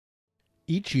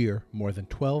Each year, more than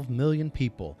 12 million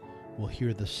people will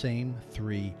hear the same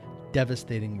three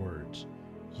devastating words: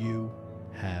 you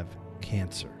have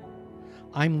cancer.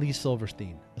 I'm Lee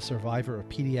Silverstein, a survivor of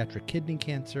pediatric kidney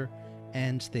cancer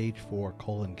and stage 4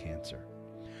 colon cancer.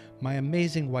 My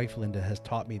amazing wife Linda has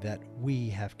taught me that we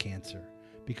have cancer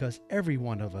because every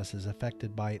one of us is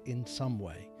affected by it in some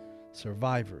way.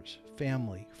 Survivors,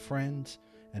 family, friends,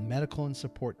 and medical and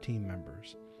support team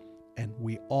members. And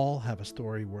we all have a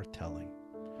story worth telling.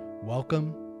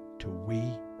 Welcome to We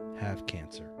Have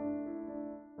Cancer.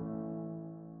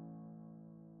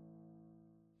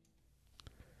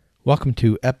 Welcome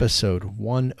to episode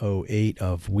 108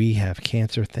 of We Have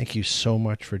Cancer. Thank you so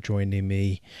much for joining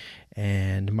me.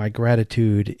 And my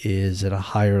gratitude is at a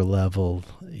higher level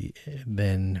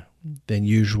than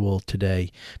usual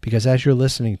today, because as you're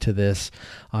listening to this,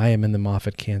 I am in the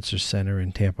Moffitt Cancer Center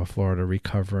in Tampa, Florida,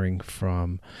 recovering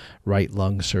from right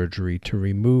lung surgery to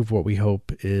remove what we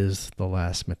hope is the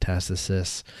last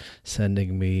metastasis,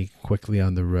 sending me quickly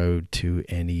on the road to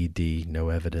NED, no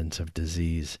evidence of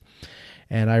disease.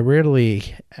 And I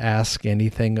rarely ask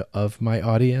anything of my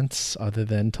audience other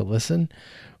than to listen,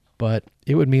 but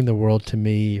it would mean the world to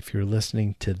me if you're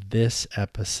listening to this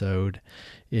episode,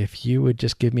 if you would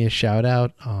just give me a shout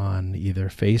out on either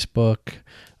Facebook,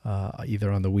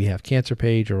 either on the We Have Cancer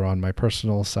page or on my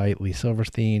personal site, Lee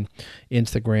Silverstein,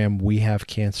 Instagram, We Have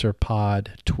Cancer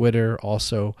Pod, Twitter,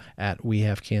 also at We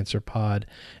Have Cancer Pod,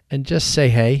 and just say,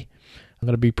 hey, I'm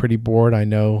going to be pretty bored, I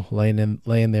know,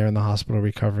 laying there in the hospital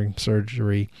recovering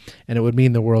surgery, and it would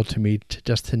mean the world to me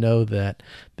to know that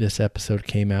this episode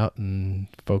came out and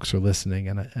folks are listening,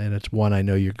 and it's one I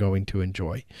know you're going to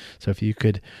enjoy. So if you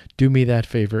could do me that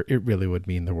favor, it really would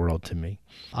mean the world to me.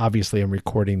 Obviously, I'm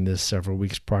recording this several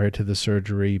weeks prior to the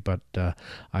surgery, but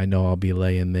I know I'll be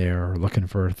laying there looking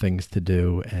for things to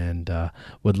do, and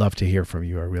would love to hear from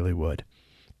you. I really would.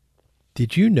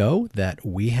 Did you know that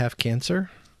We Have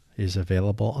Cancer is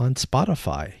available on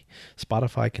Spotify?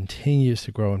 Spotify continues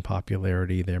to grow in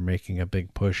popularity. They're making a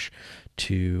big push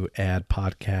to add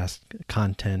podcast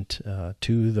content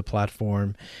to the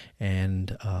platform.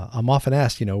 And I'm often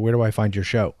asked, where do I find your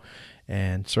show?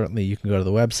 And certainly you can go to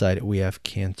the website at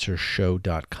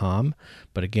wehavecancershow.com.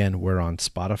 But again, we're on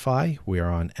Spotify. We are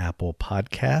on Apple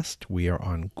Podcast. We are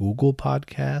on Google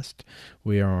Podcast.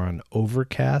 We are on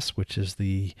Overcast, which is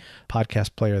the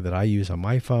podcast player that I use on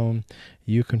my phone.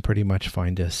 You can pretty much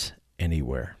find us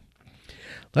anywhere.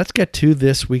 Let's get to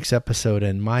this week's episode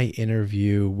and my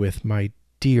interview with my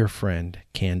dear friend,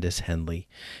 Candace Henley.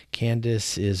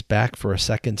 Candace is back for a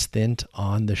second stint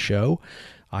on the show.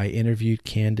 I interviewed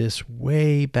Candace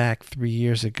way back 3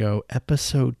 years ago,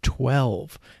 episode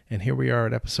 12. And here we are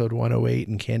at episode 108,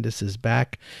 and Candace is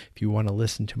back. If you want to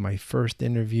listen to my first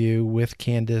interview with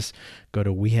Candace, go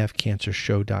to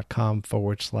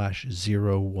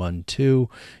wehavecancershow.com/012.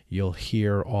 You'll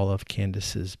hear all of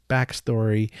Candace's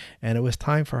backstory. And it was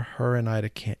time for her and I to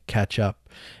catch up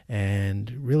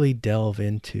and really delve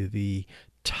into the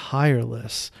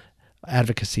tireless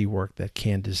advocacy work that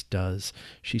Candace does.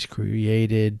 She's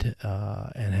created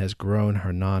and has grown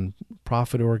her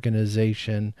nonprofit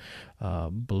organization,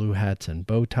 Blue Hats and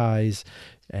Bow Ties,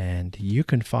 and you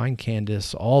can find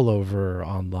Candace all over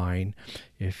online.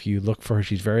 If you look for her,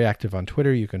 she's very active on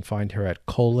Twitter. You can find her at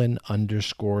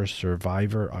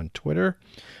 _survivor on Twitter.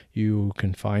 You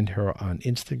can find her on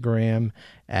Instagram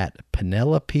at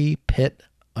Penelope Pitt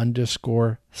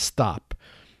 _stop.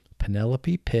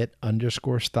 Penelope Pitt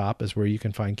 _stop is where you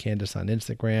can find Candace on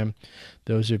Instagram.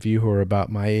 Those of you who are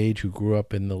about my age, who grew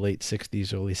up in the late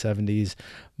 60s, early 70s,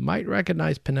 might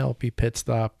recognize Penelope Pitt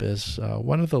Stop as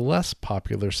one of the less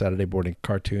popular Saturday morning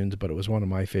cartoons, but it was one of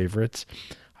my favorites.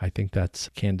 I think that's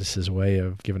Candace's way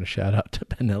of giving a shout out to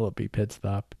Penelope Pitt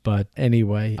Stop. But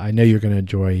anyway, I know you're going to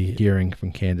enjoy hearing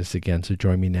from Candace again, so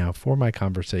join me now for my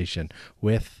conversation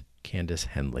with Candace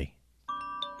Henley.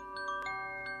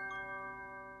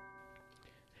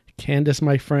 Candace,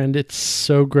 my friend, it's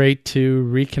so great to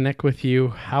reconnect with you.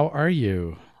 How are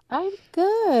you? I'm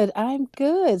good.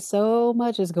 So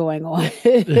much is going on.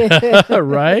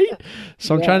 Right?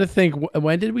 So I'm trying to Yes. think,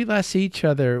 when did we last see each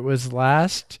other? It was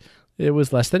less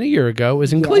than a year ago. It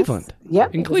was in Yes. Cleveland. Yep. In it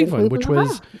was in Cleveland, which Cleveland,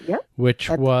 was Ohio. Yep. which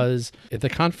That's- was at the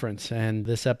conference. And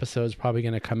this episode is probably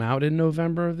going to come out in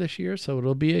November of this year, so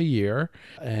it'll be a year.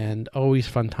 And always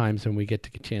fun times when we get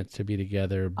a chance to be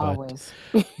together. But Always.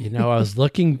 I was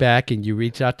looking back, and you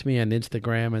reached out to me on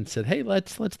Instagram and said, "Hey,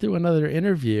 let's do another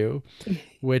interview."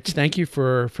 Which, thank you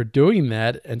for doing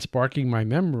that and sparking my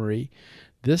memory.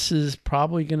 this is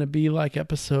probably going to be like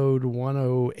episode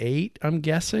 108, I'm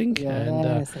guessing.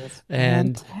 Yes, that's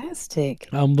And fantastic.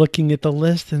 I'm looking at the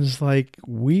list and it's like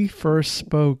we first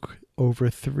spoke over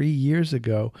 3 years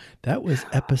ago. That was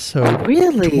episode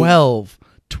Really? 12.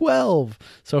 12.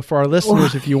 So for our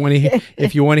listeners, if you want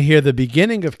to hear the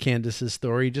beginning of Candace's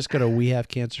story, just go to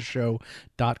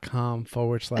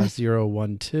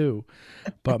wehavecancershow.com/012.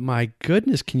 But my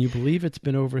goodness, can you believe it's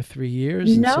been over 3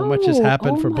 years and so much has No.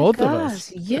 happened Oh for my both of us?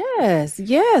 gosh. Yes.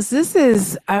 Yes. This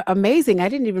is amazing. I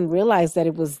didn't even realize that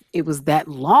it was that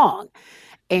long.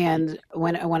 And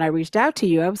when I reached out to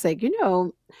you, I was like,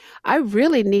 I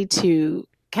really need to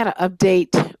kind of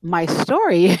update my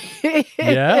story,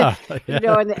 Yeah.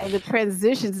 Yeah. and the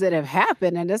transitions that have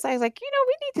happened. And it's I was like, we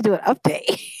need to do an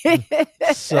update.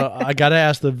 So I got to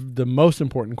ask the most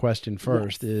important question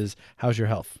first Yes. is how's your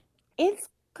health? It's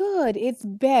good. It's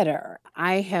better.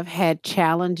 I have had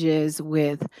challenges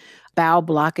with bowel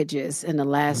blockages in the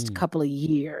last Mm, couple of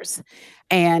years.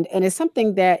 And it's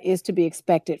something that is to be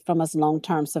expected from us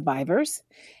long-term survivors.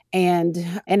 And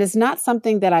it's not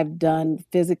something that I've done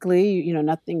physically,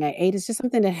 nothing I ate. It's just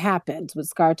something that happens with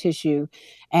scar tissue.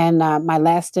 And my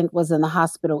last stint was in the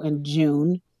hospital in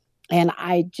June. And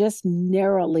I just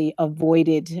narrowly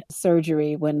avoided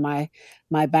surgery when my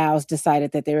bowels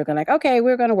decided that they were going like, okay,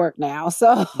 we're going to work now. mm,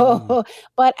 So,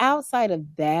 but outside of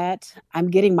that, I'm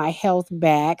getting my health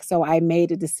back. So I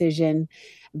made a decision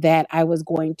that I was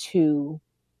going to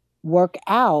work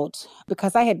out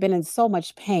because I had been in so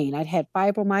much pain. I'd had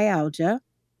fibromyalgia,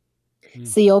 mm.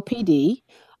 COPD,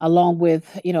 along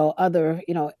with, other,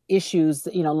 issues,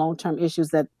 long-term issues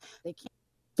that they can't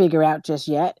figure out just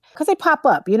yet because they pop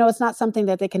up. It's not something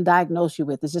that they can diagnose you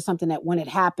with. It's just something that when it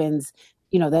happens,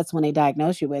 that's when they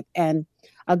diagnose you with. And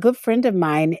a good friend of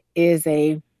mine is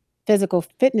a physical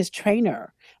fitness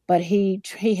trainer, but he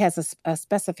has a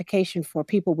specification for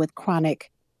people with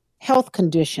chronic health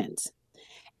conditions.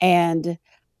 And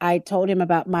I told him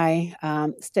about my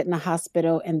stint in the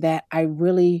hospital and that I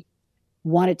really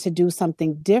wanted to do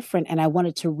something different and I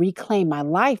wanted to reclaim my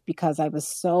life because I was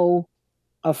so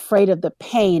afraid of the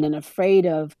pain and afraid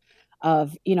of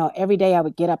every day I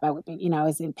would get up I would be I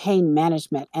was in pain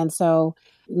management. And so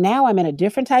now I'm in a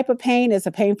different type of pain. It's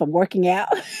a pain from working out.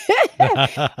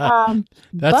 That's a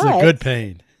But good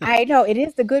pain. I know it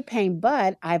is the good pain,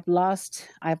 but I've lost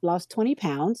 20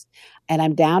 pounds and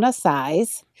I'm down a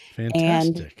size and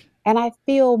Fantastic. and I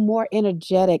feel more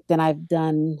energetic than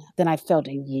I've felt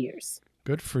in years.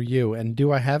 Good for you. And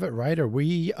do I have it right? Are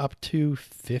we up to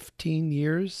 15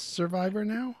 years survivor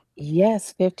now?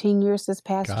 Yes, 15 years this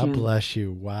past God June. bless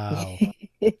you. Wow.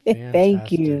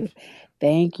 Thank you. Fantastic.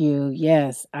 Thank you.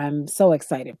 Yes, I'm so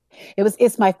excited.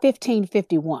 It's my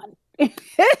 1551.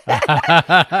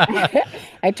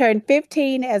 I turned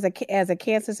 15 as a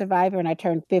cancer survivor and I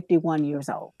turned 51 years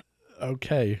old.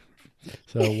 Okay.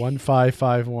 So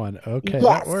 1551. Okay, that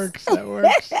Yes. works. That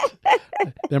works.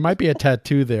 There might be a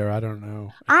tattoo there. I don't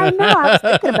know. I know. I was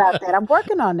thinking about that. I'm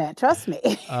working on that. Trust me.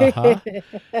 Uh-huh.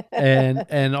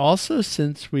 And also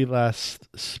since we last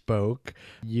spoke,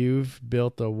 you've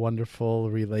built a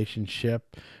wonderful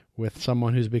relationship with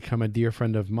someone who's become a dear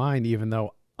friend of mine, even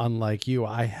though unlike you,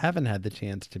 I haven't had the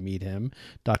chance to meet him,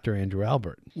 Dr. Andrew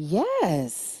Albert.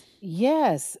 Yes.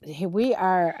 Yes. Here we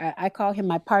are. I call him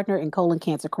my partner in colon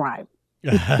cancer crime.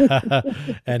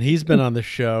 And he's been on the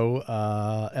show,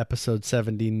 episode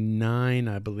 79,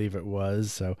 I believe it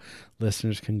was. So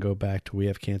listeners can go back to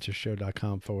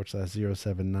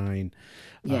wehavecancershow.com/079.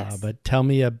 Yes. But tell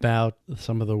me about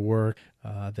some of the work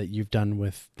that you've done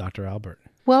with Dr. Albert.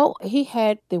 Well, he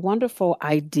had the wonderful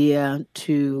idea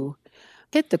to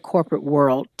hit the corporate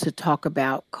world to talk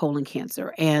about colon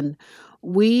cancer. And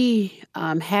we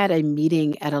had a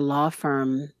meeting at a law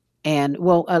firm and,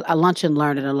 well, a lunch and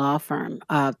learn at a law firm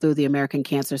through the American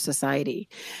Cancer Society.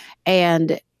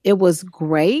 And it was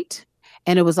great.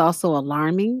 And it was also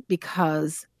alarming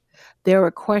because there were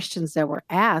questions that were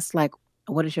asked, like,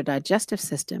 what is your digestive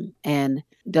system? And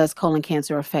does colon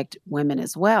cancer affect women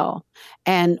as well?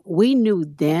 And we knew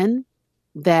then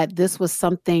that this was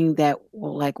something that,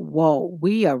 well, like, whoa,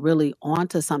 we are really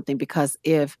onto something because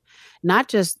if not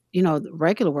just, the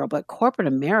regular world, but corporate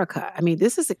America, I mean,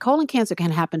 this is colon cancer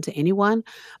can happen to anyone,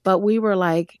 but we were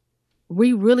like,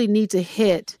 we really need to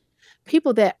hit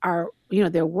people that are,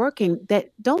 they're working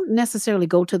that don't necessarily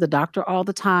go to the doctor all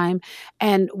the time.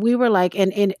 And we were like,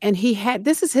 and he had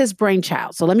this is his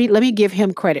brainchild. So let me give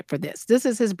him credit for this. This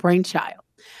is his brainchild.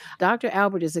 Dr.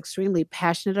 Albert is extremely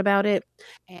passionate about it.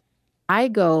 And I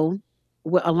go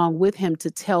along with him to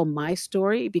tell my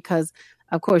story because,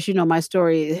 of course, my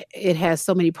story, it has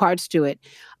so many parts to it.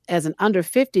 as an under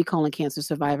 50 colon cancer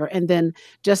survivor, and then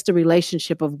just the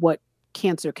relationship of what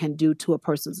cancer can do to a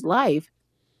person's life.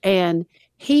 And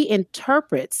he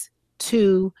interprets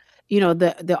to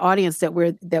the audience that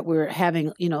we're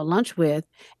having lunch with,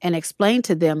 and explain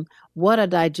to them what a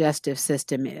digestive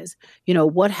system is,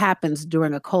 what happens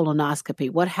during a colonoscopy,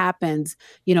 what happens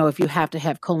if you have to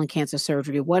have colon cancer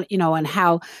surgery, and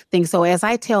how things. So as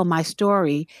I tell my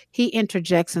story, he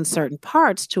interjects in certain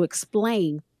parts to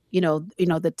explain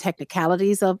the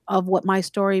technicalities of what my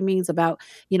story means about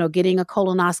getting a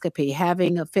colonoscopy,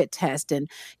 having a fit test, and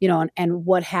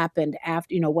what happened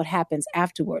after, what happens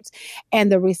afterwards. And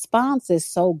the response is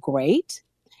so great.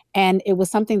 And it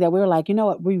was something that we were like, you know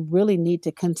what, we really need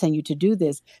to continue to do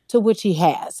this, to which he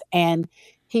has. And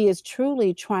he is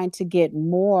truly trying to get a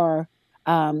more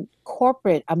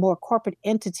corporate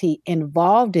entity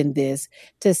involved in this,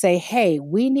 to say, hey,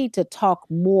 we need to talk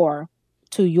more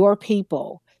to your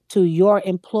people, to your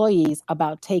employees,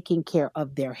 about taking care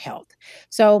of their health.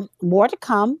 So more to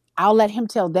come. I'll let him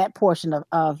tell that portion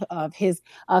of his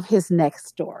next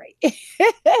story.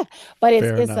 but it's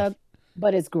Fair it's enough. a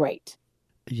but it's great.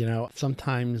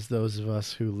 Sometimes those of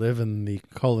us who live in the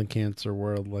colon cancer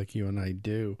world, like you and I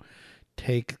do,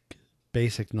 take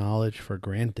basic knowledge for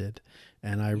granted.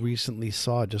 And I recently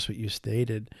saw just what you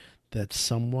stated, that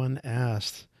someone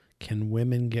asked, can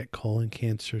women get colon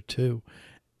cancer too?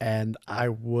 And I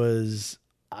was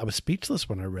speechless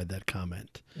when I read that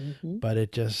comment. Hmm. But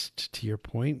it just, to your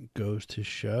point, goes to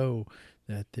show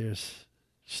that there's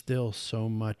still so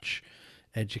much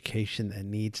education that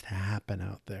needs to happen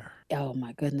out there. Oh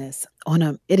my goodness.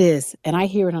 It is, and I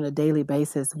hear it on a daily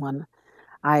basis when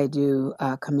I do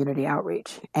community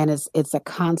outreach, and it's a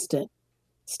constant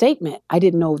statement. I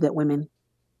didn't know that women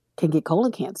can get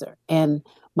colon cancer, and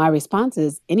my response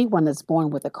is, anyone that's born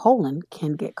with a colon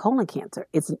can get colon cancer.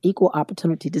 It's an equal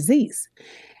opportunity disease,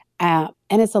 and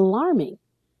it's alarming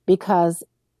because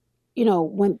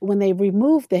when they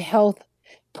remove the health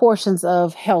portions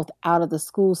of health out of the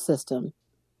school system,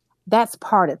 that's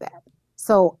part of that.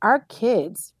 So our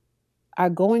kids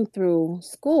are going through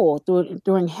school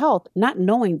during health, not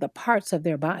knowing the parts of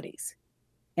their bodies.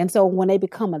 And so when they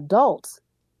become adults,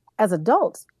 as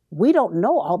adults, we don't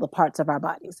know all the parts of our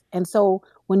bodies. And so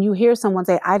when you hear someone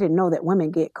say, I didn't know that women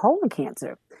get colon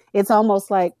cancer, it's almost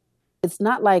like, it's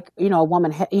not like, a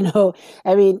woman, I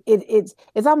mean, it's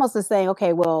almost the saying,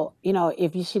 okay, well,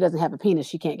 if she doesn't have a penis,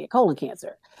 she can't get colon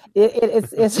cancer.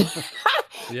 It's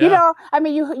Yeah. I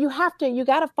mean, you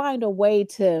got to find a way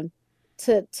to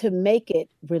make it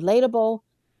relatable,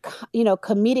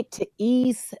 comedic, to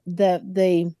ease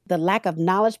the lack of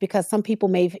knowledge, because some people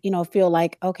may, feel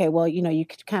like, okay, well, you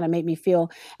could kind of make me feel,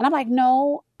 and I'm like,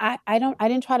 no, I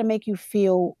didn't try to make you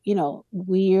feel,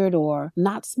 weird or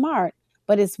not smart,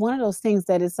 but it's one of those things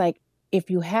that it's like, if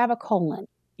you have a colon,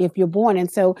 if you're born,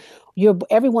 and so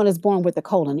everyone is born with a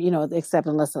colon, except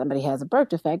unless somebody has a birth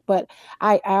defect, but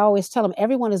I always tell them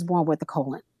everyone is born with a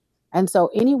colon. And so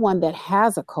anyone that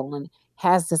has a colon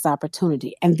has this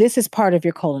opportunity, and this is part of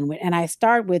your colon. And I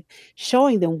start with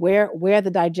showing them where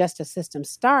the digestive system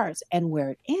starts and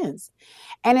where it ends.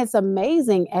 And it's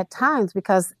amazing at times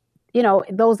because,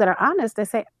 those that are honest, they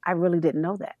say, I really didn't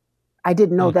know that. I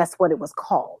didn't know Huh. that's what it was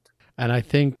called. And I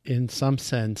think in some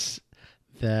sense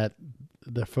that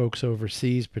the folks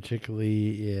overseas,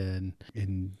 particularly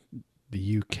in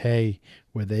the UK,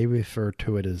 where they refer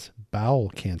to it as bowel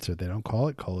cancer, they don't call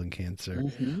it colon cancer.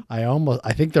 Hmm.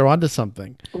 I think they're onto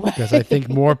something, because I think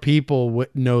more people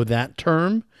know that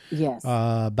term, Yes.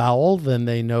 bowel, than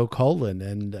they know colon.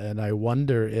 And I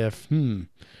wonder if,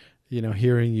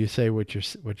 hearing you say what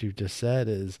you just said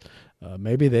is,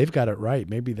 maybe they've got it right.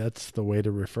 Maybe that's the way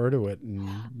to refer to it, and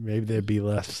maybe there'd be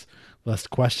less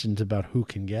questions about who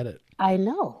can get it. I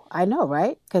know,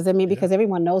 right? Because I mean, Yeah. because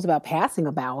everyone knows about passing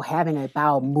a bowel, having a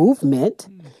bowel movement,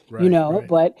 Right. Right.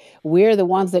 but we're the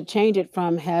ones that change it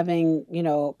from having,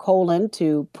 colon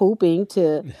to pooping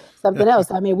to something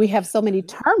else. I mean, we have so many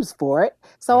terms for it.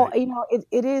 So, Right.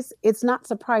 it's not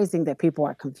surprising that people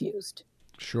are confused.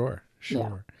 Sure. Yeah.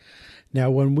 Sure.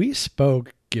 Now, when we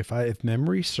spoke, if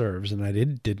memory serves, and I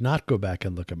did not go back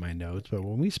and look at my notes, but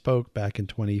when we spoke back in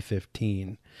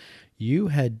 2015, you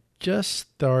had just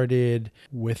started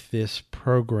with this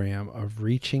program of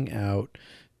reaching out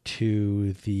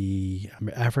to the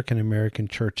African American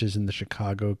churches in the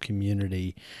Chicago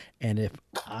community. And if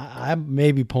I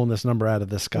may be pulling this number out of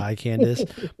the sky, Candace,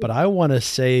 but I want to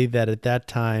say that at that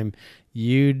time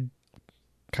you'd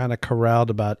kind of corralled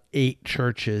about 8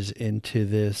 churches into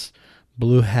this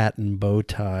blue hat and bow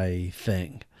tie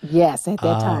thing. Yes, at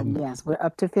that time, Um, yes, we're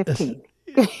up to 15.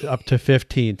 up to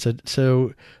 15.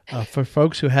 So for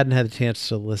folks who hadn't had a chance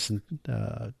to listen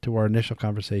to our initial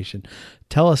conversation,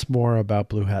 tell us more about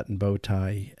Blue Hat and Bow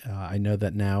Tie. I know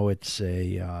that now it's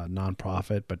a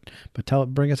nonprofit,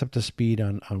 but bring us up to speed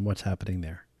on what's happening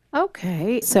there.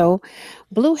 Okay, so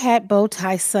Blue Hat Bow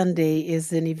Tie Sunday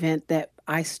is an event that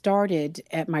I started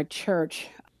at my church.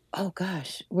 Oh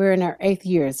gosh, we're in our eighth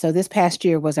year. So this past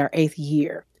year was our eighth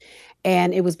year.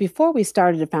 And it was before we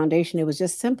started the foundation, it was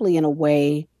just simply in a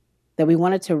way that we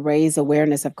wanted to raise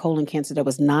awareness of colon cancer that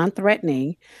was non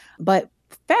threatening, but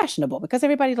fashionable because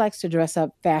everybody likes to dress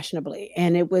up fashionably.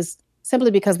 And it was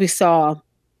simply because we saw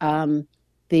um,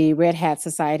 the Red Hat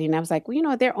Society. And I was like,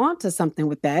 well, they're onto something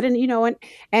with that.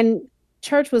 And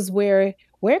church was where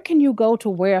can you go to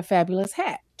wear a fabulous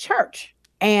hat? Church.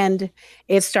 And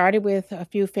it started with a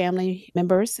few family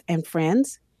members and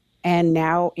friends. And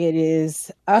now it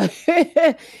is,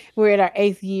 we're in our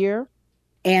eighth year.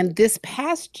 And this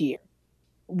past year,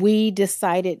 we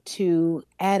decided to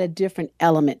add a different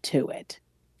element to it.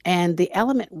 And the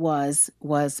element was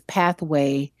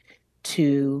pathway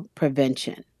to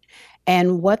prevention.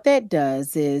 And what that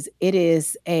does is it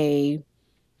is a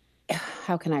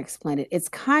how can I explain it? It's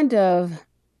kind of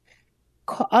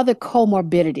other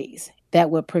comorbidities that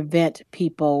would prevent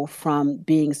people from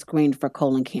being screened for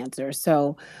colon cancer.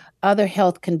 So, other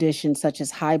health conditions such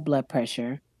as high blood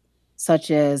pressure,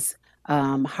 such as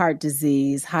heart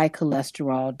disease, high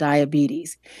cholesterol,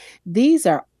 diabetes. These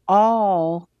are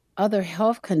all other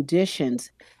health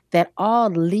conditions that all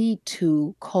lead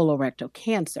to colorectal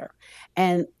cancer.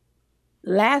 And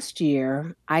last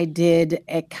year, I did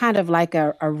a kind of like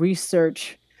a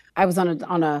research. I was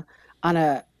on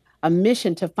a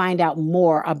mission to find out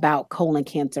more about colon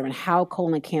cancer and how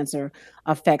colon cancer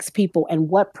affects people and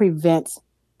what prevents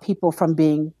people from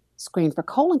being screened for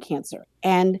colon cancer.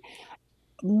 And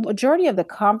majority of the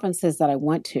conferences that I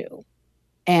went to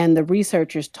and the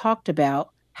researchers talked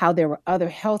about how there were other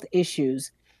health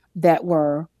issues that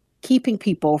were keeping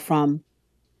people from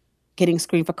getting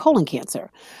screened for colon cancer.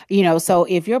 So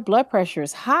if your blood pressure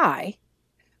is high,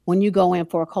 when you go in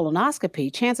for a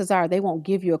colonoscopy, chances are they won't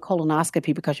give you a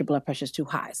colonoscopy because your blood pressure is too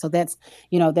high. So that's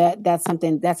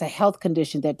something that's a health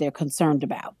condition that they're concerned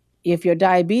about. If your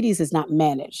diabetes is not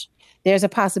managed, there's a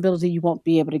possibility you won't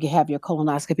be able to have your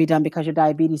colonoscopy done because your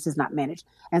diabetes is not managed.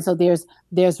 And so there's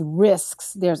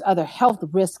risks, there's other health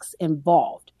risks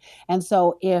involved. And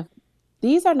so if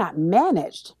these are not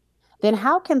managed, then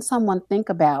how can someone think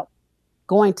about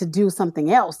going to do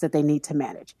something else that they need to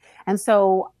manage? And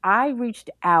so I reached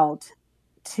out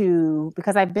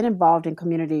because I've been involved in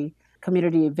community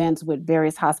events with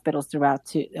various hospitals throughout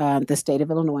the state of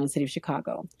Illinois and city of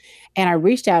Chicago. And I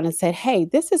reached out and said, hey,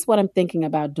 this is what I'm thinking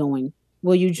about doing.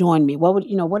 Will you join me? What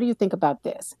do you think about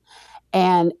this?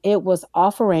 And it was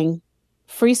offering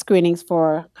free screenings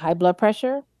for high blood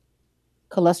pressure,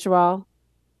 cholesterol,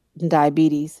 and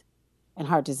diabetes, and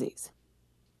heart disease,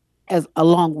 as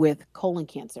along with colon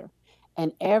cancer.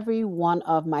 And every one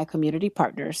of my community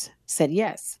partners said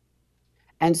yes.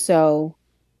 And so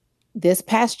this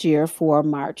past year for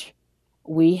March,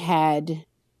 we had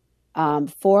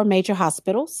four major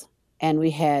hospitals and we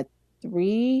had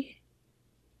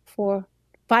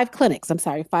five clinics. I'm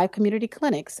sorry, five community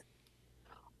clinics,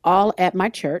 all at my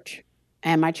church.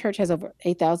 And my church has over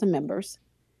 8,000 members.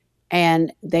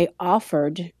 And they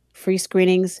offered free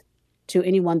screenings to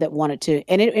anyone that wanted to.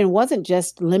 And it wasn't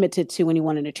just limited to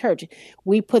anyone in the church.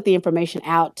 We put the information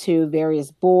out to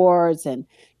various boards and,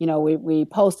 we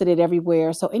posted it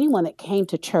everywhere. So anyone that came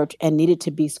to church and needed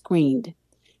to be screened,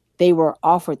 they were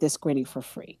offered this screening for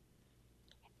free.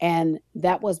 And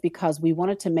that was because we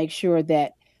wanted to make sure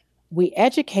that we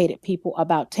educated people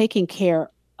about taking care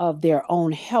of their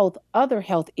own health, other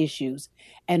health issues,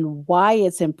 and why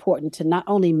it's important to not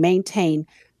only maintain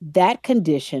that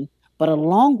condition, but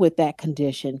along with that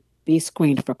condition, be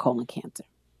screened for colon cancer.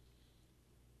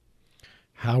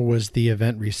 How was the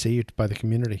event received by the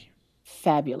community?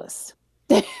 Fabulous.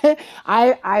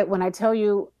 I when I tell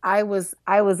you I was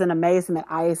in amazement.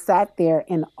 I sat there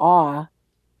in awe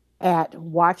at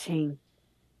watching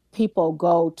people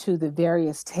go to the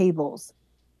various tables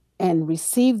and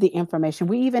receive the information.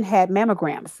 We even had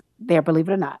mammograms there, believe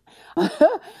it or not.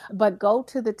 But go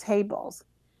to the tables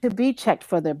to be checked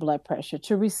for their blood pressure,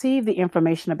 to receive the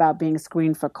information about being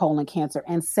screened for colon cancer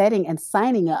and setting and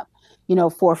signing up,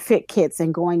 for fit kits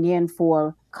and going in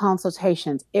for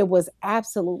consultations. It was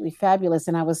absolutely fabulous.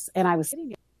 And I was sitting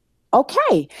there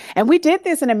Okay. And we did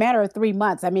this in a matter of 3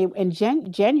 months. I mean, in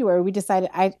January, we decided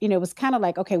it was kind of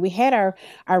like, okay, we had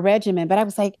our regimen, but I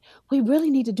was like, we really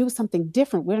need to do something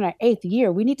different. We're in our 8th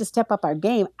year. We need to step up our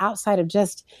game outside of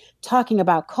just talking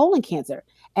about colon cancer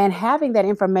and having that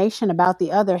information about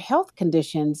the other health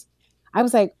conditions. I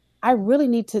was like, I really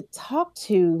need to talk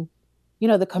to,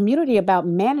 the community about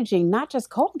managing not just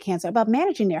colon cancer, about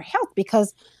managing their health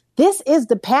because this is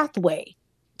the pathway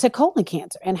to colon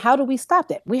cancer. And how do we stop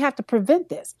that? We have to prevent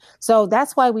this. So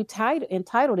that's why we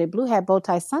entitled it Blue Hat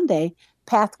Bowtie Sunday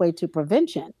Pathway to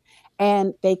Prevention.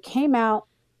 And they came out,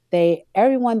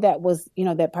 everyone that was,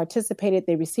 that participated,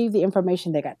 they received the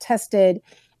information, they got tested.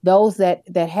 Those that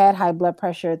had high blood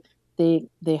pressure, the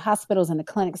hospitals and the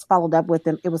clinics followed up with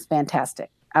them. It was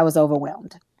fantastic. I was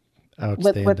overwhelmed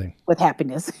Outstanding. with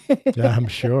happiness. Yeah, I'm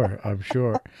sure. I'm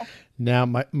sure. Now,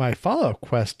 my follow-up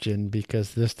question,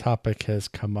 because this topic has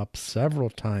come up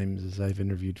several times as I've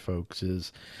interviewed folks,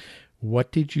 is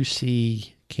what did you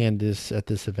see, Candace, at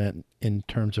this event in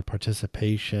terms of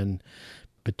participation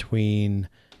between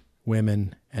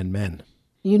women and men?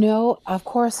 Of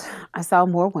course, I saw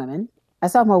more women. I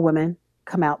saw more women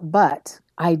come out, but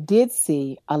I did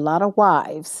see a lot of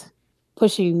wives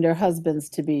pushing their husbands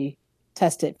to be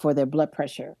tested for their blood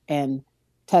pressure and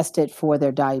tested for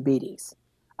their diabetes,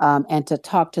 and to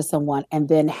talk to someone and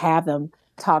then have them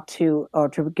talk to or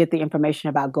to get the information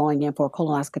about going in for a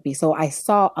colonoscopy. So I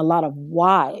saw a lot of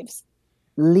wives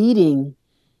leading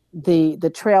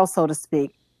the trail, so to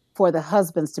speak, for the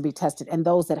husbands to be tested, and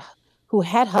those that who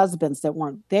had husbands that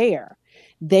weren't there,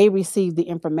 they received the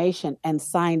information and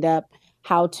signed up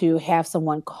how to have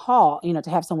someone call, to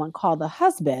have someone call the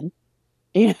husband,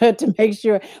 to make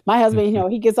sure my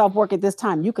husband, he gets off work at this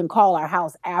time. You can call our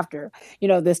house after,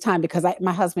 this time because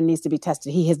my husband needs to be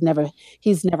tested. He's never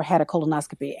had a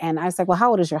colonoscopy. And I was like, well, how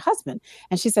old is your husband?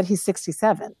 And she said, he's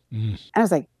 67. And I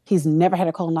was like, he's never had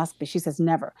a colonoscopy. She says,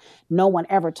 never. No one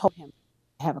ever told him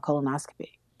to have a colonoscopy.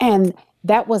 And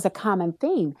that was a common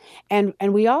theme. And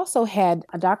we also had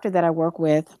a doctor that I work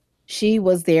with. She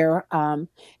was there,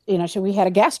 we had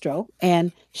a gastro,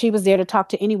 and she was there to talk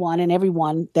to anyone and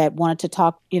everyone that wanted to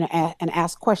talk, and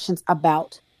ask questions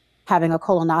about having a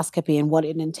colonoscopy and what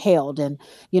it entailed. And,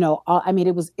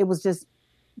 it was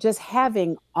just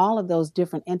having all of those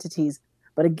different entities.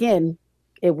 But again,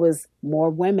 it was more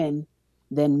women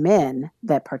than men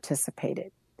that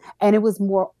participated. And it was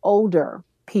more older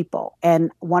people.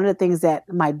 And one of the things that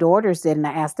my daughters did, and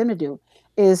I asked them to do,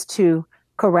 is to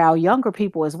corral younger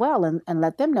people as well and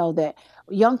let them know that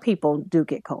young people do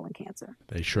get colon cancer.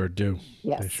 They sure do.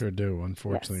 Yes. They sure do.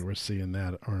 Unfortunately, Yes. We're seeing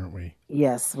that, aren't we?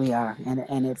 Yes, we are.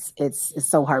 And it's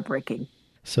so heartbreaking.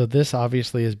 So this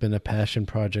obviously has been a passion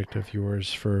project of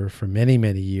yours for many,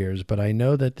 many years, but I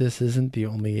know that this isn't the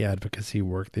only advocacy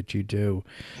work that you do.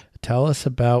 Tell us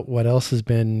about what else has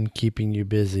been keeping you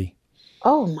busy.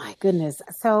 Oh my goodness.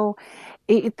 So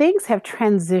things have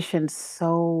transitioned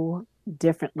so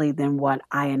differently than what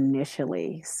I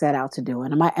initially set out to do.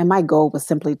 And my goal was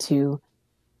simply to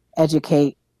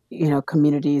educate,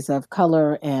 communities of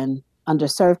color and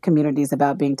underserved communities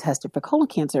about being tested for colon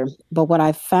cancer. But what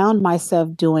I found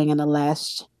myself doing in the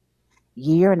last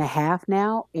year and a half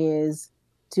now is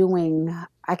doing,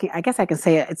 I guess I can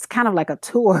say it's kind of like a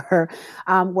tour,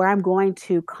 where I'm going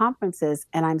to conferences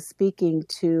and I'm speaking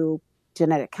to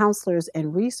genetic counselors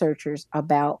and researchers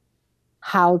about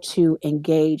how to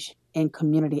engage in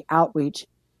community outreach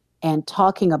and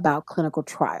talking about clinical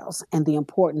trials and the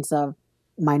importance of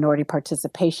minority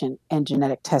participation and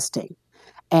genetic testing,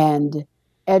 and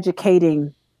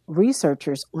educating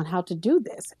researchers on how to do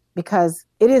this, because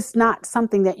it is not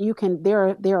something that you can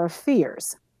there are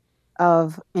fears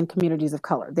of in communities of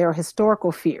color. There are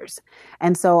historical fears.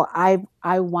 And so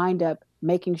I wind up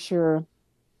making sure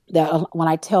that when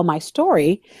I tell my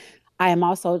story, I am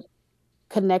also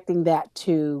connecting that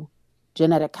to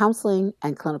genetic counseling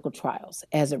and clinical trials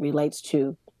as it relates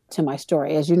to my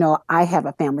story. As you know, I have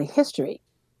a family history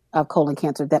of colon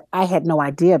cancer that I had no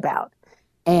idea about.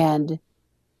 And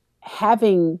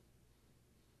having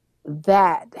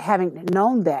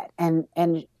known that, and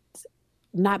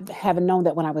not having known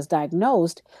that when I was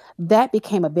diagnosed, that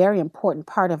became a very important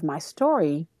part of my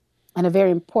story and a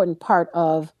very important part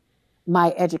of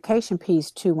my education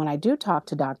piece too when I do talk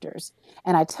to doctors.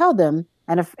 And I tell them,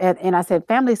 and I said,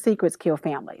 family secrets kill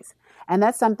families. And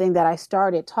that's something that I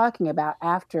started talking about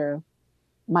after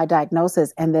my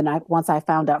diagnosis. And then once I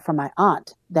found out from my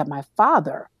aunt that my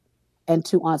father and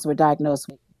two aunts were diagnosed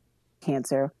with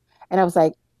cancer. And I was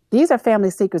like, these are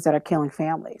family secrets that are killing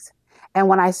families. And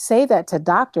when I say that to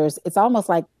doctors, it's almost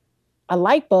like a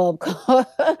light bulb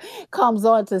comes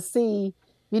on to see,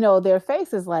 their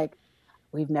faces like,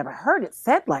 we've never heard it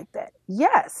said like that.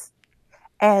 Yes.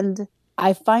 And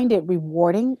I find it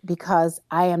rewarding because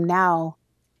I'm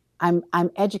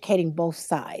educating both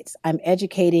sides. I'm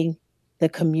educating the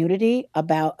community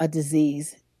about a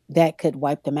disease that could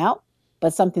wipe them out,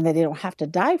 but something that they don't have to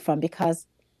die from, because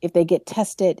if they get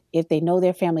tested, if they know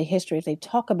their family history, if they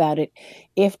talk about it,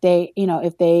 if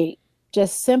they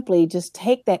just simply just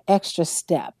take that extra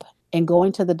step and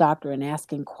going to the doctor and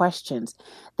asking questions,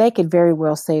 they could very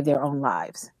well save their own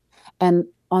lives. And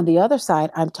on the other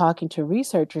side, I'm talking to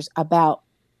researchers about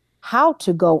how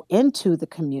to go into the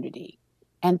community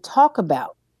and talk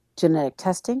about genetic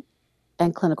testing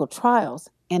and clinical trials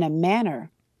in a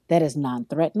manner that is non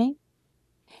threatening,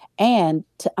 and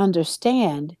to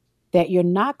understand that you're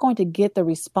not going to get the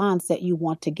response that you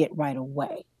want to get right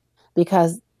away,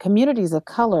 because communities of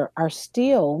color are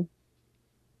still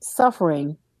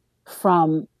suffering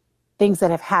from things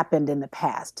that have happened in the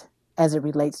past as it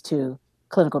relates to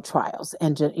clinical trials.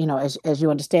 And, as you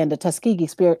understand, the Tuskegee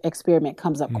experiment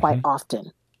comes up quite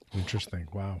often. Interesting.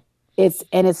 Wow. It's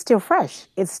still fresh.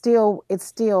 It's still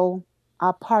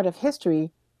a part of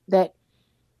history that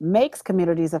makes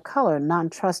communities of color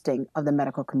non-trusting of the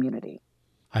medical community.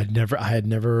 I had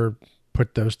never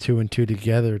put those two and two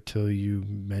together till you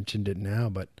mentioned it now,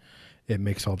 but it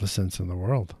makes all the sense in the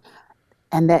world.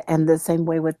 And the same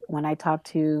way with when I talk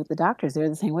to the doctors, they're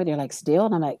the same way. They're like, still?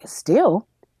 And I'm like, still?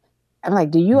 I'm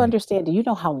like, do you understand? Do you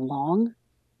know how long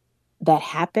that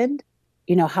happened?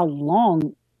 You know, how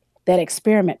long that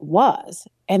experiment was,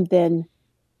 and then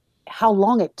how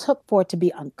long it took for it to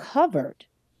be uncovered.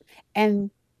 And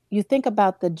you think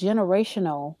about the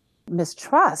generational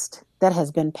mistrust that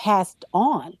has been passed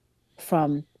on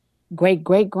from great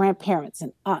great grandparents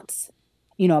and aunts,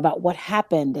 about what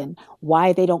happened and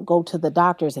why they don't go to the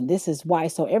doctors. And this is why.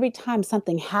 So every time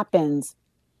something happens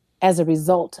as a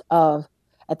result of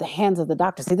at the hands of the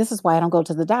doctor, say, this is why I don't go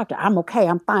to the doctor. I'm okay.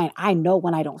 I'm fine. I know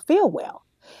when I don't feel well.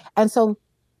 And so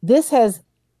this has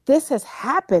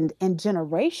happened in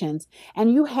generations,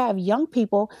 and you have young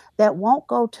people that won't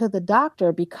go to the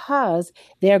doctor because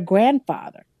their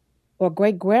grandfather or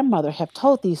great grandmother have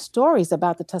told these stories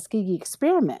about the Tuskegee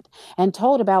experiment and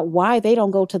told about why they don't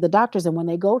go to the doctors. And when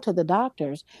they go to the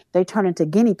doctors, they turn into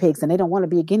guinea pigs, and they don't want to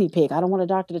be a guinea pig. I don't want a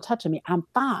doctor to touch me. I'm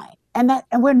fine. And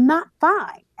we're not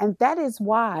fine. And that is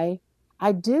why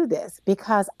I do this,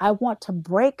 because I want to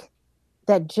break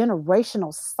that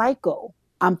generational cycle.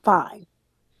 I'm fine,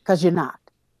 because you're not.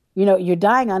 You're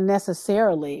dying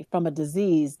unnecessarily from a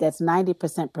disease that's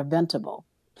 90% preventable.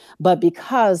 But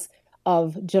because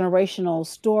of generational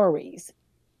stories,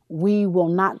 we will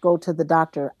not go to the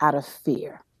doctor out of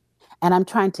fear. And I'm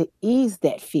trying to ease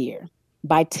that fear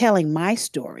by telling my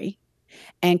story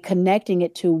and connecting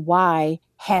it to why,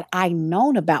 had I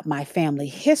known about my family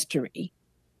history,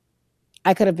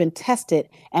 I could have been tested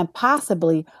and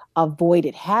possibly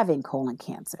avoided having colon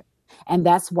cancer. And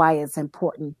that's why it's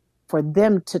important for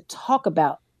them to talk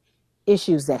about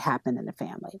issues that happen in the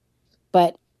family.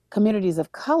 But communities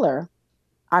of color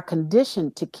are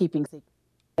conditioned to keeping things,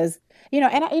 because,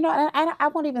 I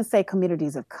won't even say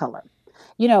communities of color.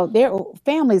 Their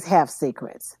families have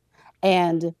secrets,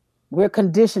 and we're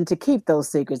conditioned to keep those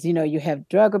secrets. You have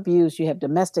drug abuse, you have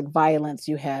domestic violence,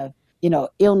 you have,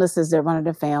 illnesses that run in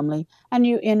the family, and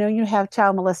you have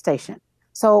child molestation.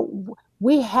 So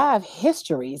we have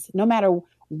histories, no matter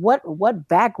what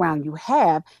background you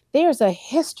have, there's a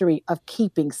history of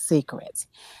keeping secrets.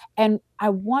 And I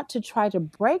want to try to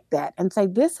break that and say,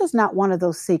 this is not one of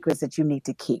those secrets that you need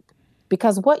to keep,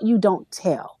 because what you don't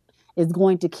tell is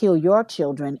going to kill your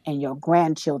children and your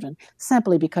grandchildren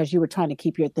simply because you were trying to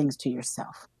keep your things to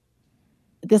yourself.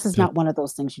 This is not one of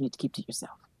those things you need to keep to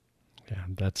yourself. Yeah,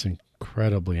 that's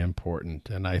incredibly important.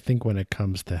 And I think when it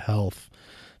comes to health,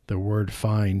 the word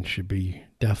fine should be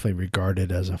definitely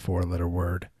regarded as a 4-letter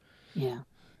word. Yeah.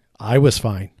 I was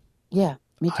fine. Yeah,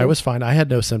 me too. I was fine. I had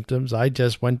no symptoms. I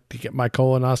just went to get my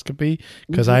colonoscopy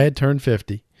because I had turned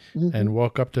 50 and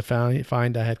woke up to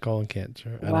find I had colon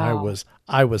cancer. And Wow.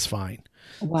 I was fine.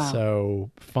 Wow.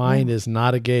 So fine is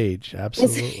not a gauge.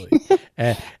 Absolutely.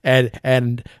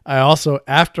 and I also,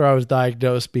 after I was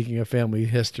diagnosed, speaking of family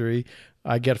history,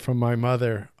 I get from my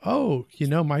mother,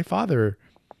 my father,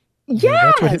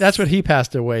 Yes. that's what he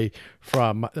passed away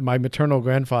from. My maternal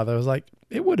grandfather. I was like,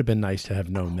 it would have been nice to have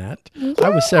known that. Yes. I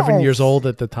was 7 years old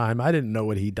at the time. I didn't know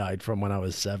what he died from when I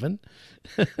was 7.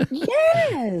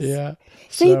 Yes. Yeah.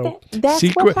 See, So that's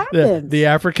what happens. the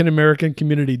African American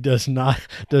community does not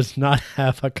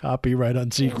have a copyright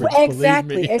on secrets.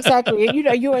 Exactly. Believe me. Exactly. And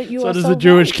you So are does so the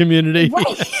Jewish right. community.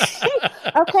 Right.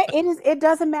 Okay, it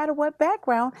doesn't matter what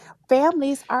background.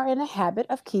 Families are in a habit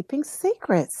of keeping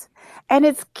secrets, and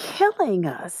it's killing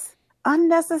us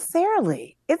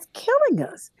unnecessarily. It's killing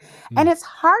us. And Mm. it's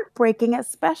heartbreaking,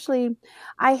 especially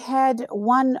I had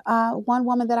one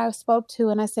woman that I spoke to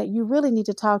and I said, "You really need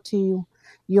to talk to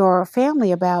your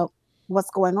family about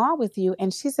what's going on with you."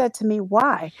 And she said to me,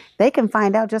 "Why? They can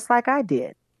find out just like I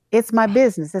did. It's my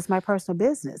business. It's my personal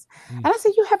business." Mm. And I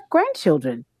said, "You have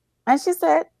grandchildren." And she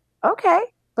said, "Okay,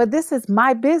 but this is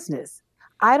my business.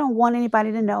 I don't want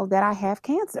anybody to know that I have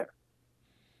cancer."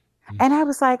 Mm. And I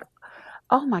was like,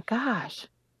 "Oh my gosh.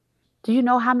 Do you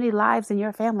know how many lives in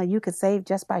your family you could save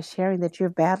just by sharing that you're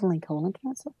battling colon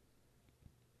cancer?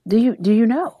 Do you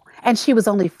know?" And she was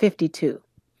only 52.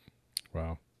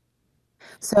 Wow.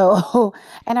 So,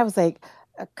 and I was like,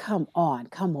 come on,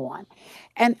 come on."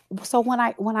 And so when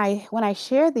I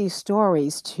share these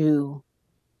stories to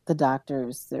the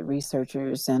doctors, the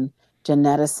researchers, and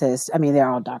geneticists. I mean, they're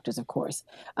all doctors, of course,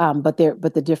 but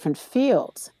the different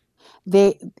fields.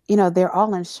 They, they're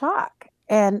all in shock,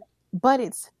 and but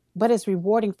it's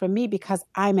rewarding for me because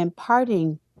I'm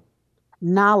imparting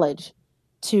knowledge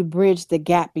to bridge the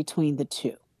gap between the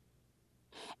two,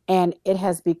 and it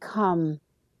has become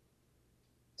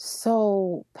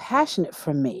so passionate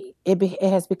for me. It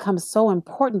has become so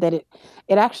important that it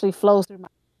actually flows through my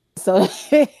so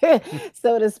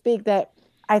so to speak, that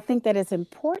I think that it's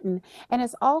important, and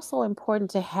it's also important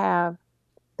to have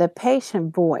the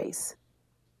patient voice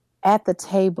at the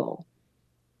table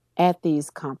at these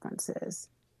conferences.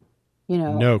 You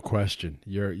know, No question.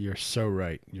 You're so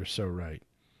right. You're so right.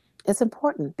 it's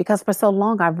important because for so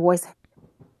long our voice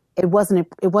it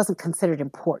wasn't considered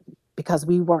important because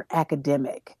we weren't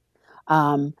academic.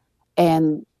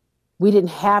 And we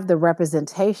didn't have the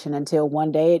representation until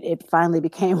one day it finally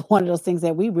became one of those things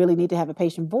that we really need to have a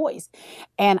patient voice.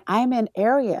 And I'm in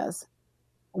areas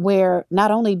where not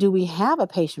only do we have a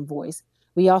patient voice,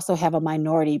 we also have a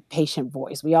minority patient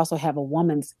voice. We also have a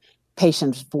woman's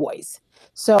patient's voice.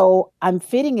 So I'm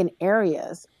fitting in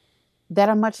areas that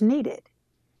are much needed.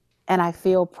 And I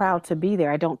feel proud to be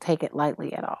there. I don't take it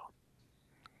lightly at all.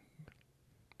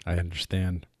 I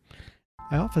understand.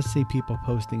 I often see people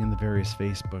posting in the various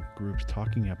Facebook groups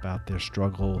talking about their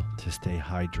struggle to stay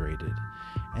hydrated.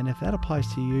 And if that applies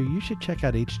to you, you should check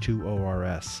out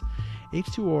H2ORS.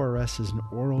 H2ORS is an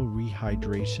oral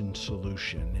rehydration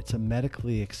solution. It's a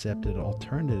medically accepted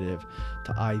alternative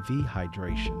to IV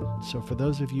hydration. So for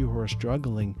those of you who are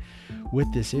struggling with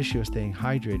this issue of staying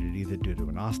hydrated, either due to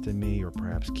an ostomy or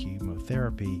perhaps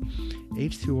chemotherapy,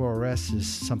 H2ORS is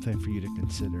something for you to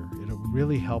consider. It'll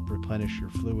really help replenish your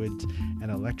fluids and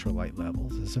electrolyte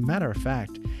levels. As a matter of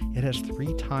fact, it has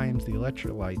 3 times the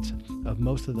electrolytes of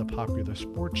most of the popular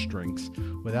sports drinks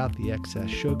without the excess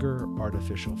sugar,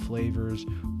 artificial flavors,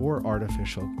 or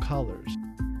artificial colors.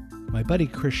 My buddy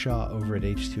Chris Shaw over at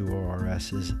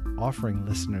H2ORS is offering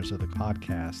listeners of the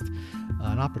podcast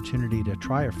an opportunity to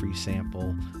try a free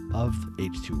sample of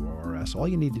H2ORS. All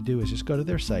you need to do is just go to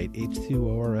their site,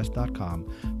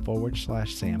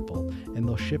 h2ors.com/sample, and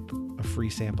they'll ship a free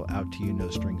sample out to you, no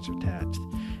strings attached.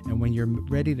 And when you're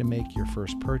ready to make your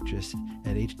first purchase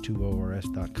at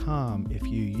h2ors.com, if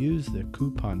you use the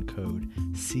coupon code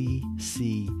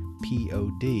CCPOD,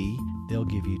 they'll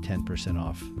give you 10%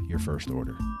 off your first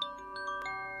order.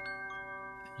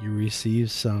 You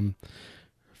receive some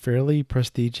fairly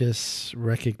prestigious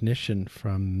recognition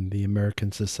from the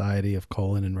American Society of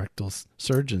Colon and Rectal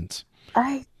Surgeons.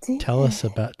 I Tell did. us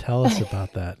about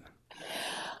that.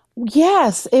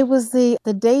 Yes, it was the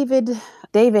David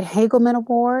Hagelman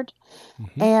Award,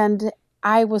 Mm-hmm. and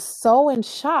I was so in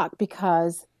shock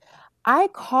because I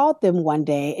called them one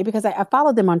day because I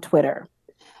followed them on Twitter,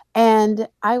 and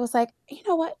I was like, you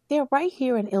know what? They're right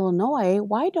here in Illinois.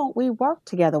 Why don't we work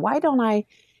together? Why don't I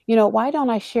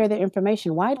share their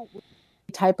information? Why don't we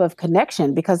type of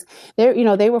connection? Because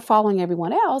they were following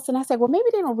everyone else. And I said, well, maybe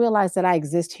they don't realize that I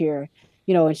exist here,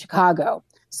 in Chicago.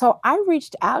 So I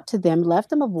reached out to them,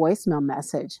 left them a voicemail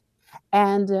message,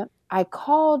 and I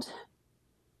called.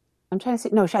 I'm trying to see.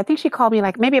 No, I think she called me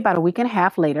like maybe about a week and a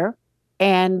half later,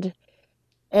 and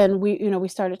we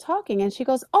started talking, and she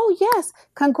goes, "Oh yes,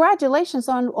 congratulations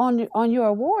on your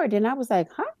award." And I was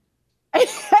like, "Huh?"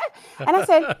 And I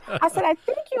said, "I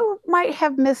think you might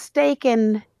have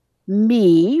mistaken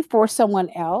me for someone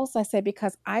else." I said,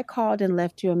 "Because I called and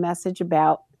left you a message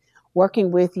about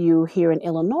working with you here in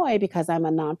Illinois because I'm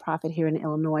a nonprofit here in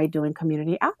Illinois doing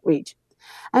community outreach."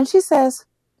 And she says,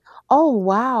 "Oh,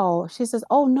 wow." She says,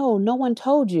 "Oh, no, no one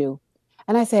told you."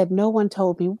 And I said, "No one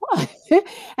told me what?"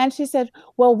 And she said,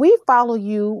 "Well, we follow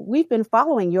you. We've been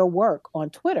following your work on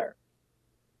Twitter."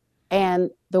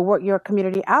 and the work, your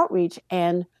community outreach,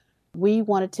 and we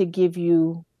wanted to give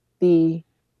you the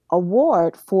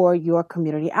award for your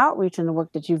community outreach and the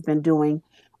work that you've been doing,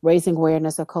 raising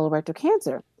awareness of colorectal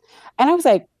cancer. And I was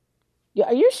like,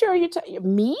 are you sure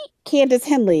me, Candace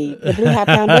Henley, the Blue Hat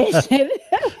Foundation?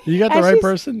 You got the And right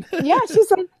person. yeah,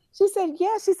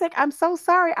 yeah, she said, I'm so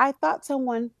sorry. I thought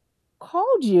someone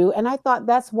called you and I thought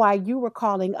that's why you were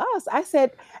calling us. I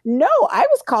said, no, I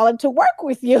was calling to work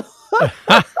with you.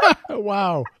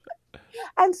 Wow.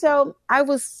 And so I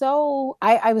was so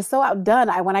outdone.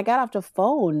 When I got off the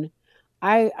phone,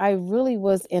 I really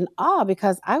was in awe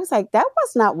because I was like, that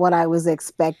was not what I was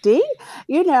expecting,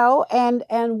 and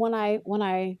when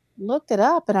I looked it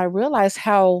up and I realized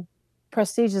how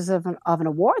prestigious of an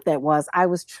award that was, I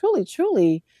was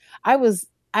truly, I was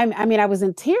I mean, I was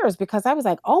in tears because I was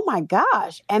like, oh my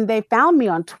gosh. And they found me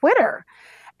on Twitter.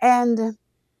 And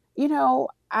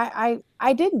I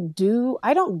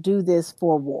don't do this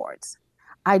for awards.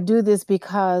 I do this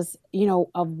because,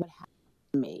 of what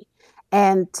happened to me.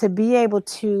 And to be able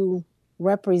to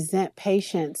represent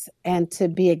patients and to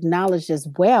be acknowledged as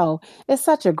well is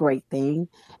such a great thing.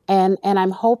 And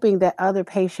I'm hoping that other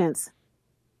patients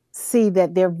see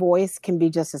that their voice can be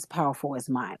just as powerful as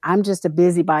mine. I'm just a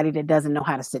busybody that doesn't know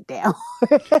how to sit down.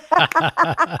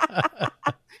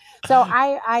 So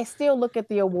I still look at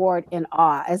the award in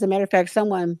awe. As a matter of fact,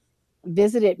 someone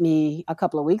visited me a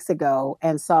couple of weeks ago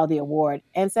and saw the award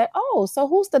and said, "Oh, so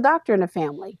who's the doctor in the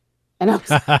family?" And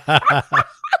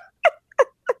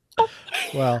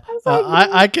Well, I was like,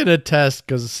 I can attest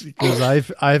because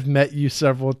I've met you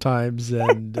several times,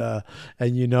 and I love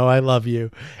you, "You know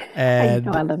and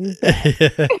I love you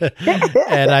back."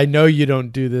 and I know you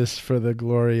don't do this for the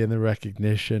glory and the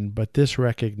recognition, but this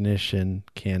recognition,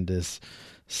 Candace,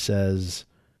 says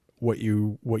what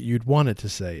you'd want it to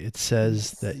say. It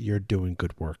says Yes, that you're doing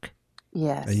good work and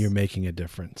you're yes, making a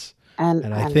difference. and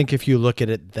And I and think if you look at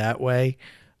it that way,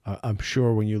 I'm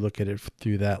sure when you look at it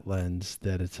through that lens,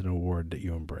 that it's an award that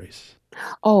you embrace.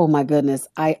 oh my goodness,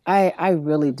 I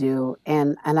really do,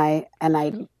 and I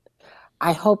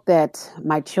hope that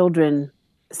my children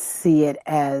see it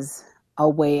as a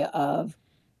way of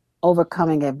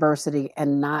overcoming adversity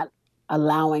and not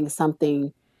allowing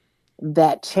something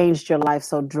that changed your life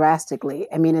so drastically.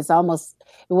 I mean, it's almost,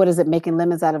 what is it, making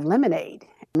lemons out of lemonade?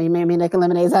 I mean, maybe making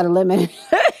lemonades out of lemon.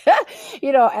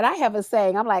 And I have a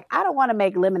saying, I'm like, I don't want to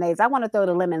make lemonades. I want to throw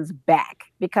the lemons back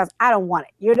because I don't want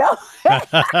it.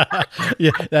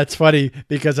 Yeah, that's funny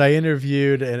because I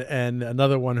interviewed and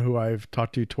another one who I've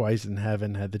talked to twice and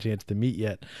haven't had the chance to meet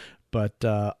yet. But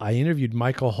I interviewed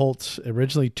Michael Holtz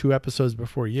originally 2 episodes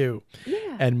before you,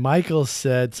 Yeah, and Michael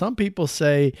said some people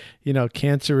say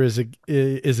cancer is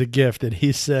a gift, and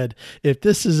he said if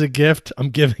this is a gift, I'm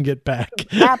giving it back.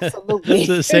 absolutely.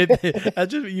 So the same thing.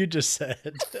 That's just what you just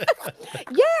said.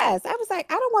 Yes, I was like,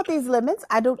 I don't want these lemons.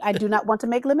 I do not want to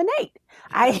make lemonade.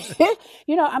 I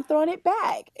I'm throwing it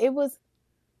back.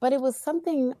 But it was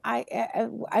something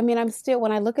I mean, I'm still,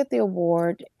 when I look at the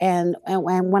award and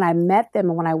when I met them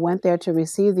and when I went there to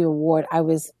receive the award, I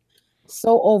was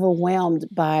so overwhelmed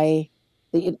by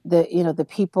the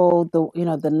people,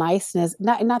 the niceness.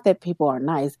 Not that people are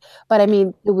nice, but I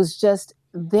mean, it was just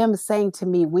them saying to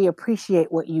me, we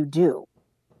appreciate what you do.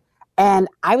 And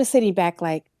I was sitting back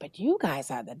like, but you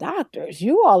guys are the doctors.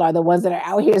 You all are the ones that are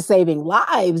out here saving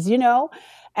lives.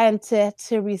 And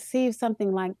to receive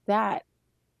something like that,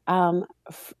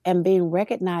 and being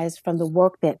recognized from the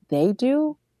work that they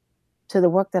do to the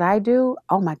work that I do,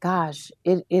 oh my gosh,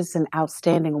 it is an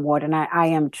outstanding award. And I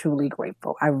am truly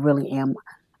grateful. I really am.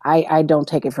 I don't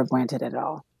take it for granted at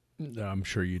all. No, I'm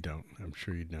sure you don't. I'm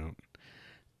sure you don't.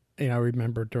 I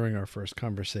remember during our first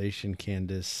conversation,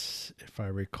 Candace, if I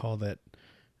recall, that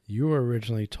you were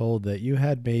originally told that you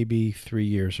had maybe 3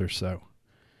 years or so,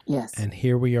 Yes, and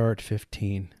here we are at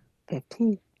 15.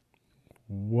 15.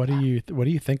 What do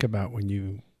you think about when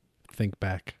you think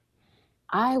back?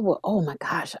 Oh my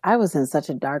gosh, I was in such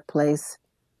a dark place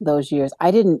those years. I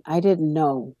didn't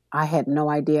know. I had no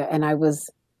idea. And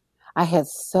I had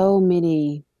so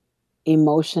many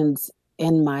emotions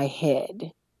in my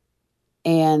head.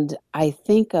 And I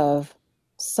think of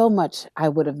so much I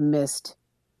would have missed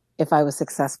if I was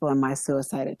successful in my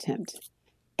suicide attempt.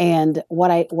 And what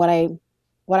I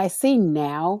see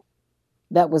now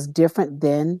that was different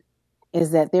then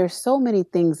is that there's so many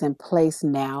things in place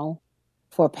now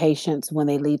for patients when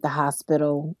they leave the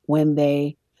hospital, when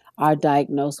they are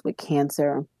diagnosed with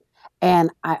cancer. And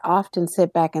I often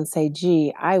sit back and say,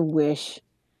 gee, I wish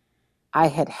I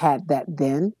had had that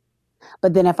then.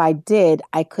 But then if I did,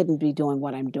 I couldn't be doing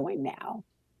what I'm doing now.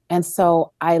 And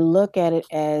so I look at it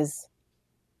as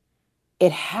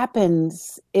it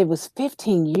happens, it was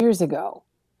 15 years ago.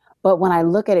 But when I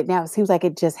look at it now, it seems like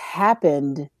it just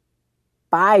happened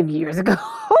 5 years ago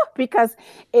because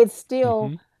it's still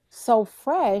Hmm. so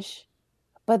fresh.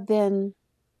 But then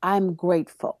I'm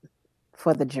grateful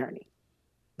for the journey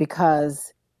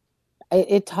because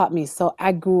it taught me so.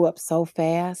 I grew up so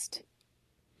fast,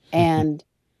 and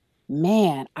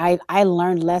man, I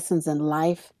learned lessons in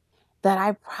life that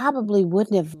I probably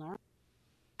wouldn't have learned.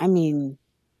 I mean,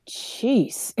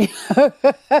 jeez.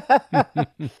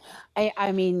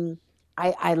 I mean,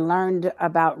 I learned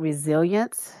about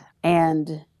resilience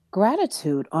and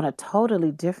gratitude on a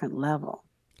totally different level.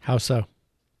 How so?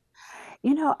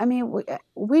 I mean,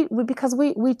 we because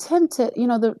we tend to,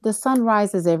 the sun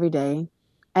rises every day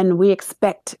and we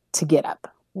expect to get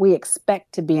up. We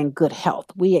expect to be in good health.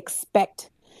 We expect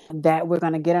that we're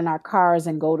going to get in our cars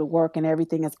and go to work and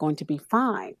everything is going to be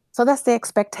fine. So that's the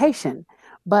expectation.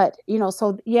 But,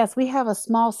 so yes, we have a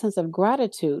small sense of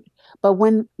gratitude, but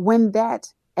when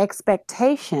that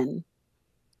expectation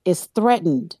is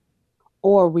threatened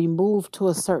or removed to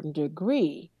a certain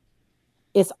degree,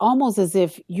 it's almost as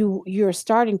if you're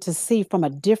starting to see from a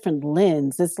different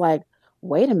lens. It's like,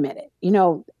 wait a minute,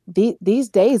 these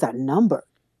days are numbered.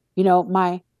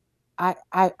 My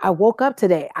I woke up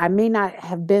today. I may not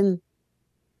have been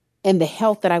in the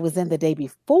health that I was in the day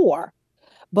before,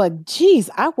 but geez,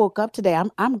 I woke up today.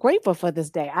 I'm grateful for this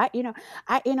day. And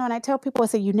I tell people, I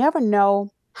say, you never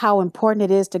know how important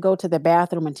it is to go to the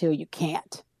bathroom until you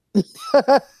can't.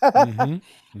 Hmm.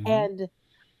 Hmm. And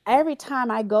every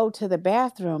time I go to the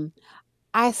bathroom,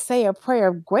 I say a prayer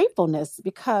of gratefulness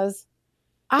because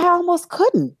I almost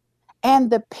couldn't.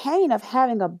 And the pain of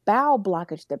having a bowel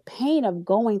blockage, the pain of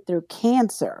going through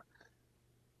cancer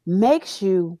makes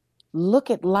you look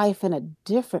at life in a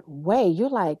different way. You're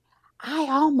like, I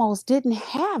almost didn't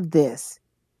have this.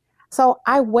 So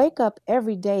I wake up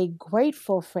every day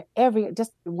grateful for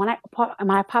just when I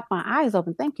pop my eyes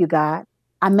open, thank you, God.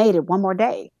 I made it one more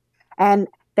day. And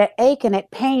that ache and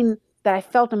that pain that I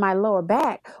felt in my lower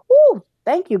back, ooh,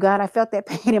 thank you, God. I felt that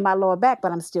pain in my lower back,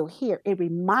 but I'm still here. It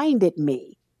reminded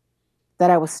me that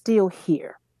I was still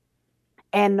here.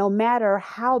 And no matter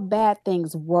how bad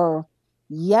things were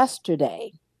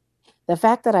yesterday, the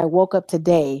fact that I woke up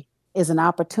today is an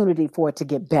opportunity for it to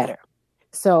get better.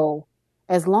 So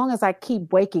as long as I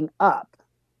keep waking up,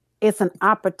 it's an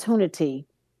opportunity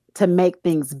to make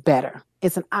things better.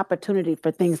 It's an opportunity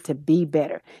for things to be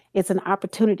better. It's an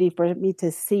opportunity for me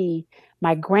to see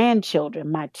my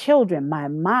grandchildren, my children, my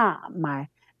mom, my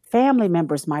family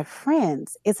members, my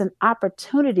friends. It's an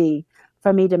opportunity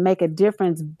for me to make a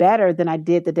difference better than I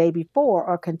did the day before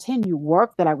or continue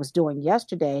work that I was doing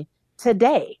yesterday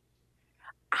today.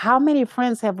 How many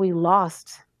friends have we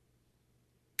lost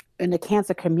in the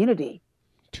cancer community?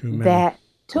 Too many. That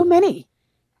too many.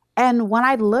 And when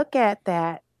I look at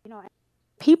that,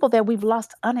 people that we've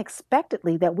lost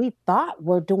unexpectedly that we thought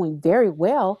were doing very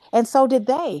well, and so did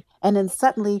they. And then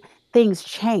suddenly things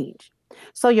change.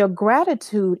 So your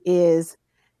gratitude is,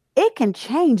 it can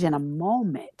change in a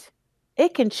moment.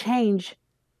 It can change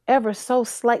ever so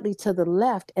slightly to the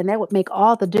left, and that would make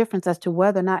all the difference as to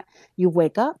whether or not you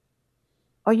wake up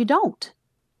or you don't.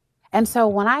 And so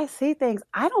when I see things,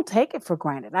 I don't take it for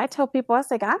granted. I tell people, I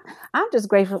say, I'm just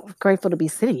grateful to be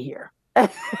sitting here. you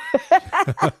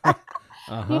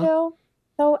Uh-huh. know,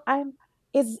 so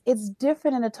it's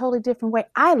different in a totally different way.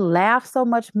 I laugh so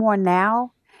much more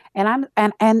now, and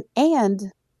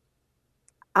and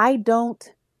I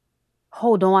don't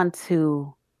hold on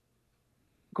to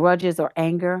grudges or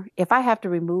anger. If I have to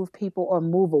remove people or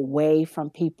move away from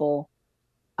people,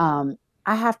 um,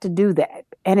 I have to do that.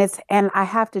 And I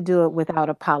have to do it without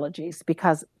apologies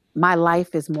because my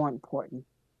life is more important.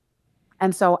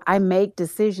 And so I make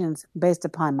decisions based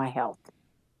upon my health.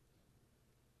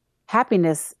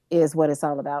 Happiness is what it's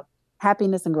all about.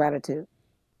 Happiness and gratitude.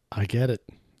 I get it.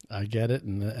 I get it,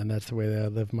 and that's the way that I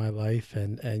live my life.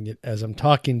 And as I'm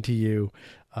talking to you,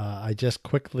 I just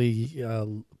quickly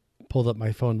pulled up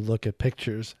my phone to look at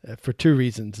pictures for two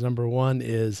reasons. Number one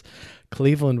is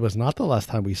Cleveland was not the last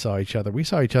time we saw each other. We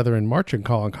saw each other in Marching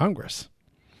Call in Congress,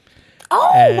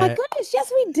 Oh my and goodness,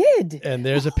 yes, we did. and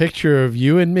there's a picture of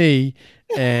you and me,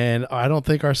 and I don't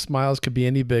think our smiles could be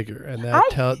any bigger. And I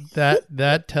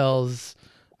that tells,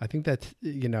 I think that's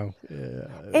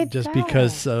it just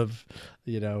because does. of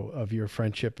of your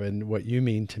friendship and what you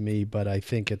mean to me. But I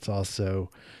think it's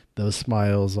also those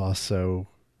smiles also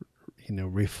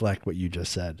reflect what you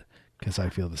just said because I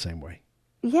feel the same way.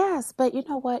 Yes, but you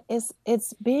know what?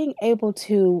 It's being able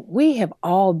to, we have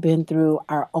all been through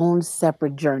our own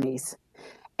separate journeys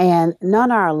and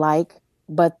none are alike,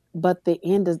 but the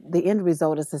end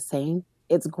result is the same.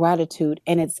 it's gratitude,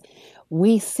 and it's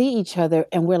we see each other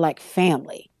and we're like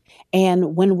family.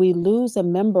 And when we lose a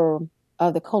member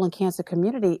of the colon cancer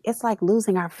community, it's like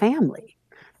losing our family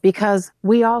because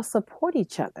we all support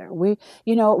each other.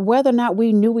 Whether or not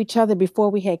we knew each other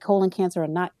before we had colon cancer or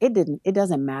not, it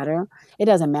doesn't matter. It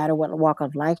doesn't matter what walk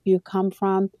of life you come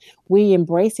from. We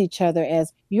embrace each other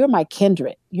as you're my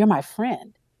kindred, you're my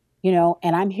friend,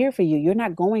 and I'm here for you. You're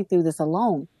not going through this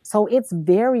alone. So it's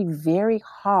very, very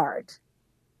hard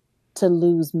to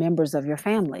lose members of your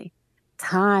family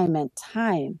time and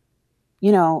time.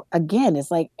 Again,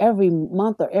 it's like every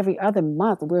month or every other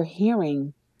month, we're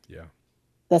hearing Yeah.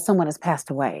 that someone has passed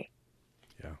away.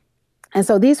 Yeah. And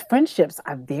so these friendships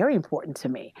are very important to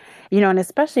me, and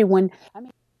especially when, I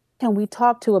mean, can we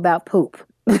talk to about poop?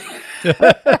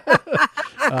 Uh-huh.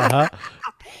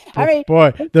 I mean,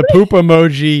 Boy, the poop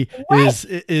emoji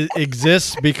right.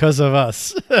 exists because of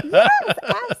us. Yes,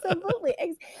 absolutely.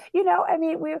 I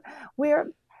mean,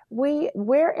 we're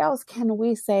where else can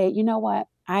we say, you know what?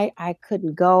 I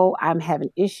couldn't go. I'm having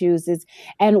issues.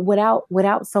 And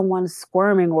without someone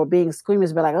squirming or being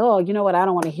screamers, be like, oh, you know what? I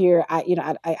don't want to hear.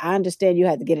 I understand you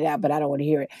had to get it out, but I don't want to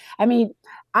hear it. I mean,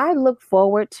 I look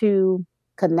forward to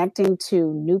connecting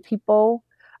to new people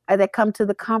that come to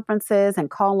the conferences and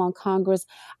call on Congress.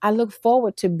 I look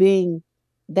forward to being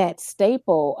that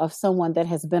staple of someone that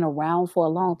has been around for a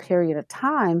long period of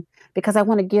time because I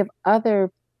want to give other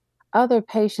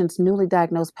patients, newly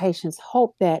diagnosed patients,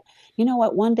 hope that, you know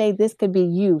what, one day this could be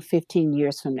you 15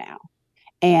 years from now.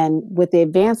 And with the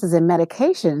advances in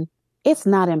medication, it's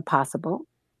not impossible.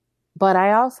 But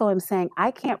I also am saying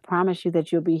I can't promise you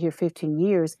that you'll be here 15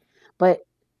 years, but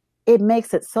it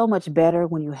makes it so much better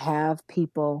when you have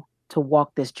people to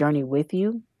walk this journey with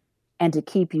you and to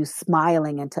keep you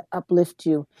smiling and to uplift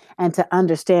you and to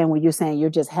understand when you're saying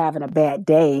you're just having a bad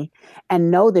day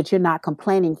and know that you're not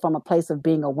complaining from a place of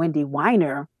being a Wendy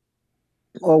whiner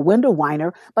or window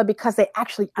whiner, but because they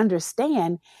actually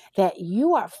understand that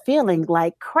you are feeling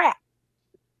like crap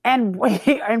and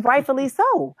and rightfully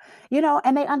so,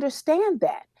 and they understand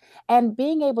that. And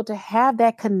being able to have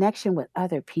that connection with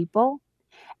other people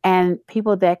and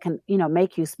people that can,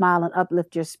 make you smile and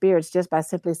uplift your spirits just by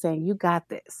simply saying, you got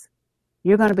this.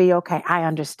 You're going to be okay. I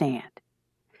understand.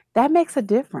 That makes a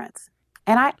difference.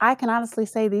 And I can honestly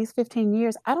say these 15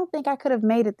 years, I don't think I could have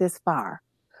made it this far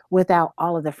without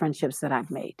all of the friendships that I've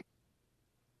made.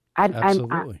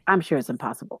 Absolutely. I'm sure it's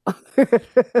impossible.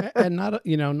 And not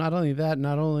only that,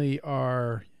 not only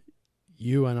are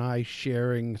you and I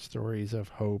sharing stories of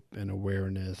hope and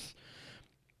awareness,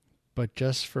 but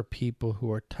just for people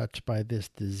who are touched by this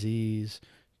disease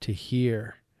to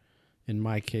hear, in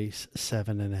my case,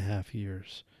 7.5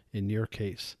 years. In your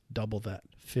case, double that,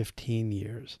 15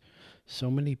 years. So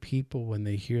many people, when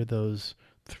they hear those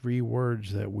three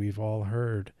words that we've all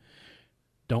heard,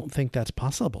 don't think that's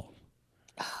possible.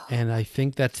 And I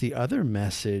think that's the other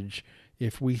message.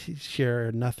 If we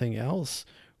share nothing else,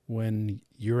 when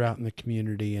you're out in the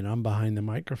community and I'm behind the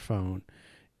microphone,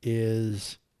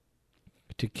 is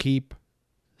to keep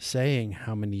saying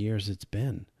how many years it's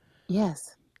been.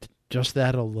 Yes. Just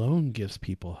that alone gives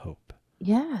people hope.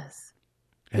 Yes.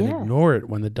 And ignore it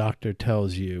when the doctor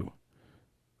tells you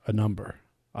a number.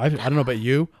 I don't know about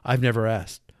you. I've never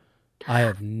asked. I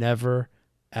have never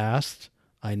asked.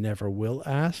 I never will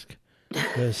ask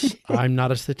because I'm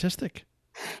not a statistic.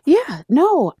 Yeah.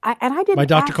 No. I didn't. My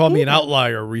doctor called me an either.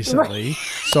 outlier recently.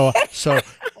 Right. So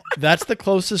that's the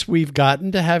closest we've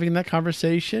gotten to having that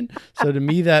conversation. So to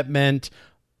me, that meant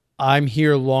I'm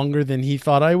here longer than he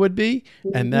thought I would be.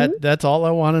 And that's all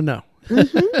I want to know.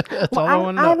 Mm-hmm. That's Well, all I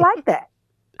want to know. I like that.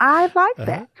 I like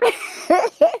that.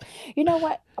 You know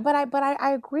what? But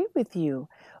I agree with you.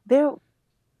 There,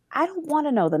 I don't want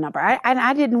to know the number.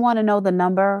 I didn't want to know the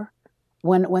number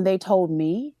when they told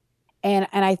me. And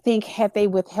I think had they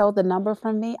withheld the number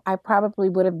from me, I probably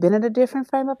would have been in a different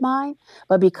frame of mind.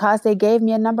 But because they gave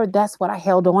me a number, that's what I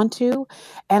held on to.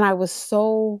 And I was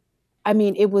so, I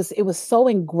mean, it was so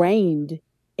ingrained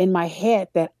in my head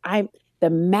that the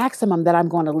maximum that I'm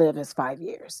going to live is 5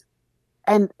 years.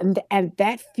 And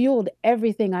that fueled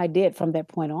everything I did from that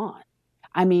point on.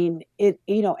 I mean, and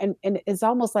it's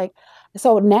almost like,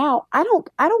 so now I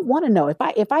don't want to know if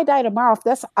I die tomorrow, if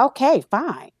that's okay,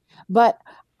 fine. But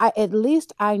at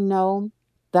least I know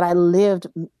that I lived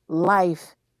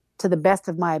life to the best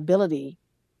of my ability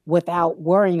without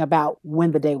worrying about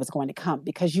when the day was going to come,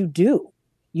 because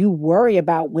you worry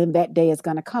about when that day is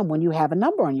going to come when you have a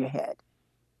number on your head.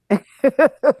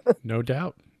 No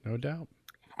doubt. No doubt.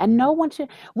 And no one should,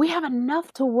 we have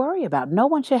enough to worry about. No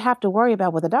one should have to worry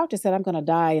about what the doctor said, I'm going to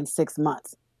die in 6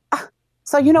 months.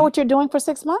 So you know Mm-hmm. what you're doing for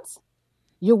 6 months?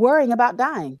 you're worrying about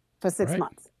dying for six Right.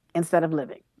 months instead of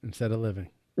living. Instead of living.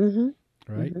 Mm-hmm.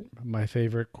 Right. Mm-hmm. My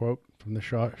favorite quote from the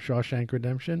Shawshank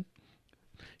Redemption: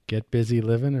 "Get busy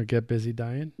living or get busy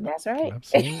dying." That's right.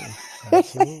 Absolutely.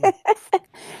 Absolutely.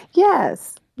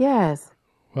 Yes. Yes.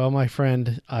 Well, my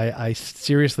friend, I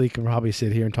seriously can probably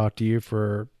sit here and talk to you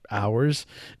for hours.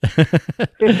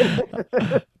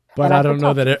 But And I I could don't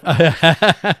know talk to that you for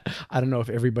hours. I don't know if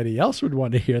everybody else would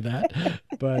want to hear that,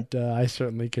 but I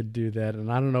certainly could do that. And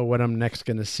I don't know when I'm next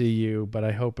going to see you, but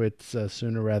I hope it's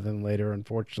sooner rather than later.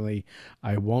 Unfortunately,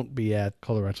 I won't be at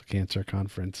Colorectal Cancer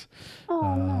Conference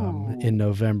Oh in no.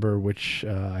 November, which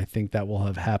I think that will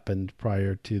have happened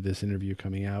prior to this interview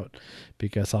coming out,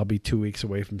 because I'll be 2 weeks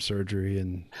away from surgery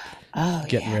and Oh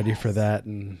getting ready for yes. that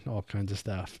and all kinds of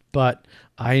stuff. But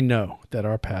I know that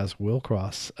our paths will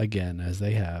cross again, as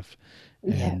they have.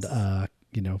 And, Yes.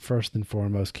 first and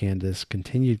foremost, Candace,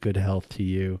 continued good health to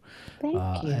you.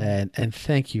 Thank you. And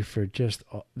thank you for just,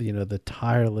 the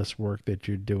tireless work that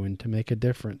you're doing to make a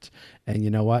difference. And you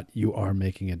know what? You are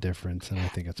making a difference. And I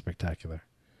think it's spectacular.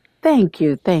 Thank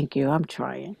you. Thank you. I'm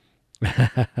trying.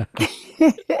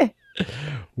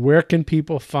 Where can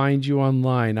people find you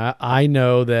online? I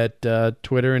know that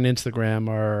Twitter and Instagram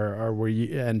are where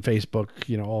you, and Facebook,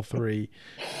 all three.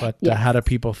 But how Yes. do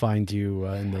people find you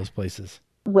in those places?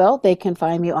 Well, they can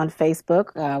find me on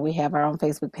Facebook. We have our own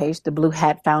Facebook page, the Blue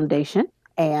Hat Foundation.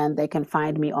 And they can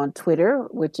find me on Twitter,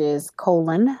 which is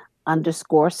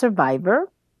colon_survivor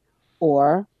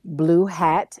or blue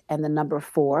hat and the number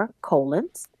 4 :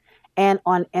 and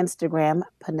on Instagram,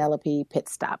 Penelope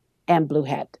Pitstop and Blue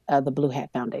Hat, the Blue Hat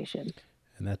Foundation.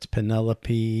 And that's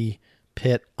Penelope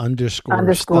Pitt underscore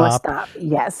Underscore stop, stop.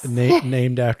 Yes.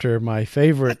 named after my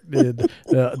favorite.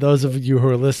 Those of you who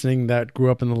are listening that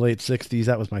grew up in the late 60s,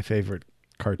 that was my favorite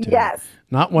cartoon. Yes.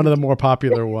 Not one Me of the too. more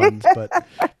popular ones, but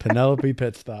Penelope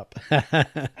Pitstop.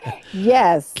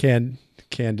 Yes.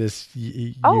 Candace,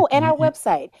 Oh, and our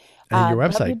website, and your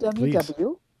website, please.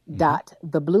 Mm-hmm.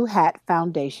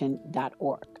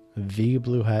 www.thebluehatfoundation.org.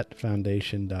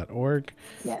 thebluehatfoundation.org.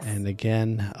 Yes. And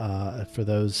again, for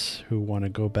those who want to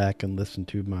go back and listen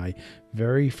to my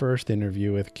very first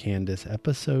interview with Candace,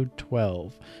 episode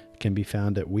 12, can be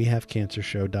found at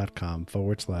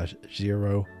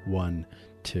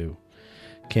wehavecancershow.com/012.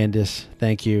 Candace,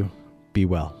 thank you. Be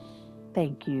well.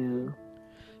 Thank you.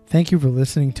 Thank you for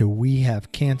listening to We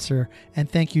Have Cancer, and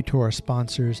thank you to our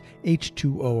sponsors,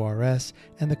 H2ORS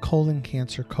and the Colon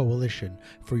Cancer Coalition,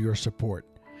 for your support.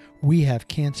 We Have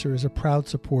Cancer is a proud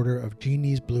supporter of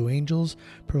Genie's Blue Angels,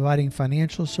 providing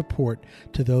financial support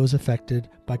to those affected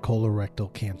by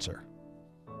colorectal cancer.